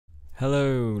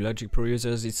Hello Logic Pro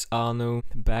users, it's Arno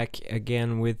back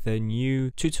again with a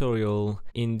new tutorial.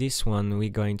 In this one we're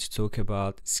going to talk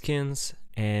about skins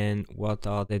and what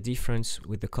are the difference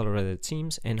with the Colorizer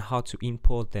themes and how to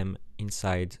import them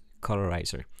inside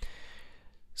Colorizer.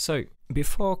 So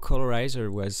before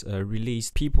Colorizer was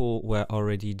released, people were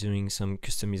already doing some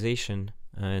customization,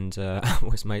 and I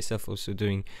was myself also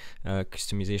doing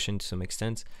customization to some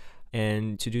extent.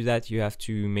 And to do that, you have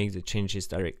to make the changes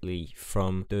directly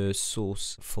from the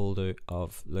source folder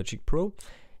of Logic Pro,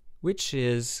 which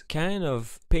is kind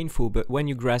of painful, but when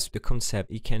you grasp the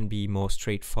concept, it can be more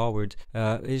straightforward.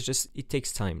 It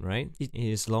takes time, right? It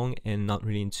is long and not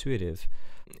really intuitive.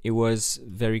 It was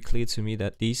very clear to me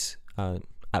that this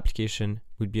application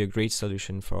would be a great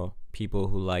solution for people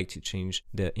who like to change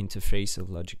the interface of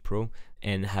Logic Pro,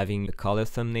 and having the color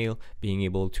thumbnail, being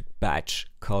able to batch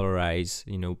colorize,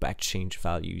 batch change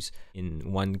values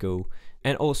in one go,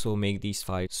 and also make these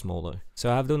files smaller.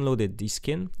 So I've downloaded this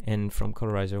skin, and from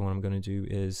Colorizer what I'm going to do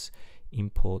is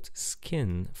import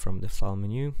skin from the file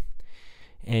menu,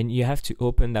 and you have to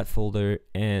open that folder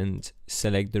and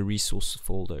select the resource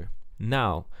folder.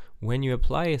 Now when you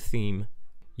apply a theme,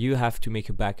 you have to make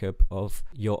a backup of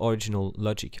your original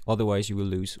Logic, otherwise you will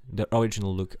lose the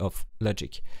original look of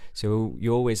Logic. So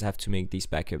you always have to make this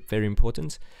backup, very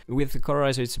important. With the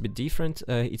Colorizer it's a bit different,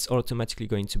 it's automatically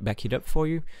going to back it up for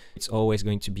you. It's always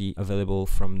going to be available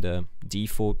from the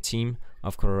default theme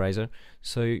of Colorizer.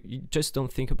 So you just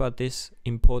don't think about this,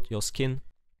 import your skin.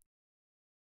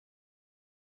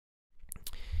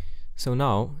 So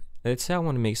now, let's say I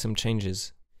want to make some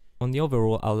changes. On the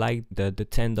overall, I like the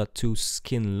 10.2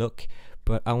 skin look,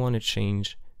 but I want to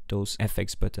change those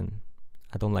FX button.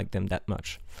 I don't like them that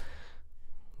much.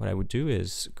 What I would do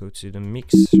is go to the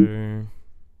mixer.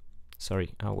 Sorry,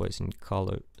 I was in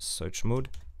color search mode.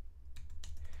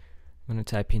 I'm going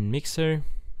to type in mixer,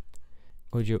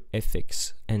 audio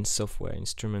FX, and software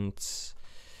instruments.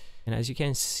 And as you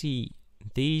can see,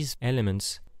 these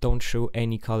elements don't show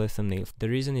any color thumbnail. The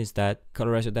reason is that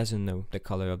Colorizer doesn't know the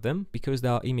color of them because they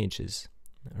are images,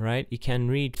 right? It can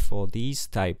read for these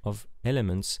type of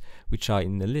elements which are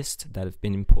in the list that have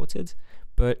been imported,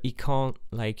 but it can't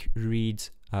read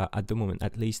at the moment,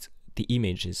 at least, the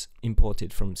images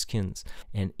imported from skins.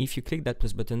 And if you click that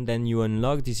plus button, then you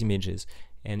unlock these images,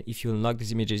 and if you unlock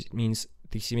these images, it means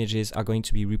these images are going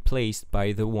to be replaced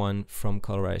by the one from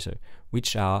Colorizer,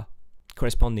 which are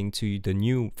corresponding to the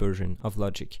new version of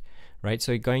Logic, right?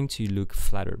 So it's going to look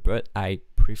flatter, but I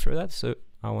prefer that, so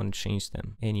I want to change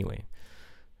them anyway.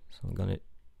 So I'm gonna,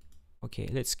 okay,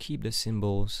 let's keep the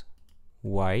symbols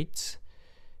white,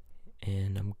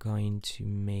 and I'm going to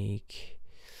make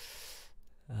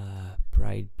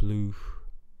bright blue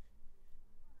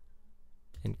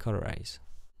and colorize.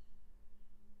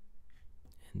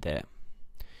 And there,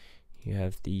 you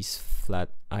have these flat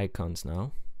icons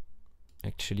now.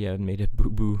 Actually, I've made a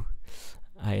boo-boo.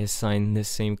 I assigned the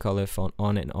same color font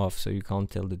on and off, so you can't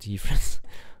tell the difference.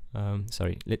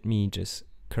 Sorry, let me just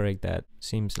correct that.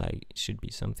 Seems like it should be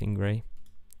something gray.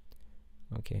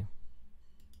 Okay.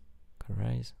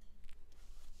 Colorize.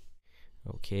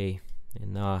 Okay,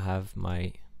 and now I have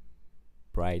my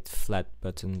bright flat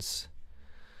buttons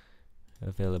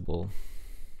available.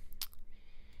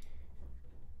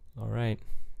 Alright.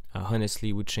 I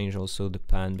honestly would change also the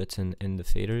pan button and the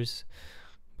faders,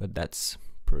 but that's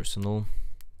personal.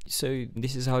 So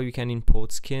this is how you can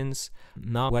import skins.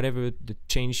 Now whatever the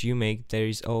change you make, there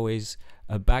is always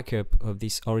a backup of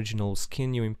this original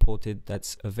skin you imported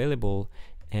that's available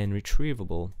and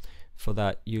retrievable. For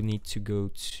that you need to go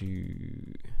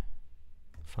to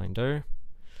Finder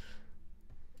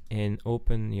and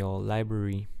open your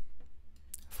library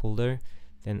folder,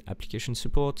 then application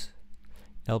support,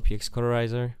 LPX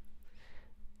Colorizer,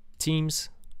 themes.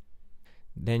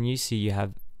 Then you see you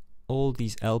have all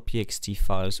these LPXT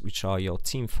files, which are your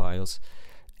theme files,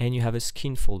 and you have a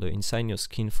skin folder. Inside your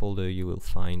skin folder you will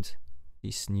find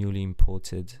this newly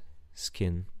imported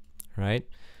skin, right?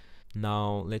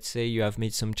 Now let's say you have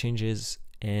made some changes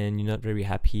and you're not very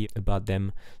happy about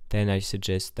them, then I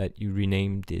suggest that you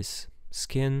rename this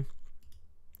skin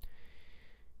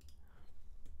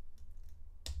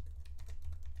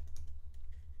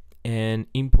and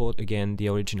import again the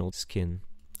original skin,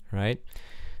 right?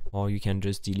 Or you can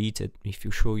just delete it if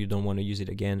you're sure you don't want to use it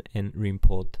again and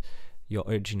re-import your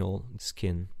original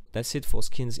skin. That's it for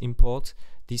skins import.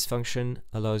 This function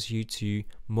allows you to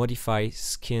modify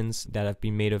skins that have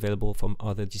been made available from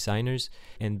other designers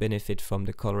and benefit from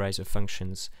the Colorizer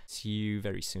functions. See you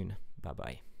very soon. Bye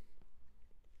bye.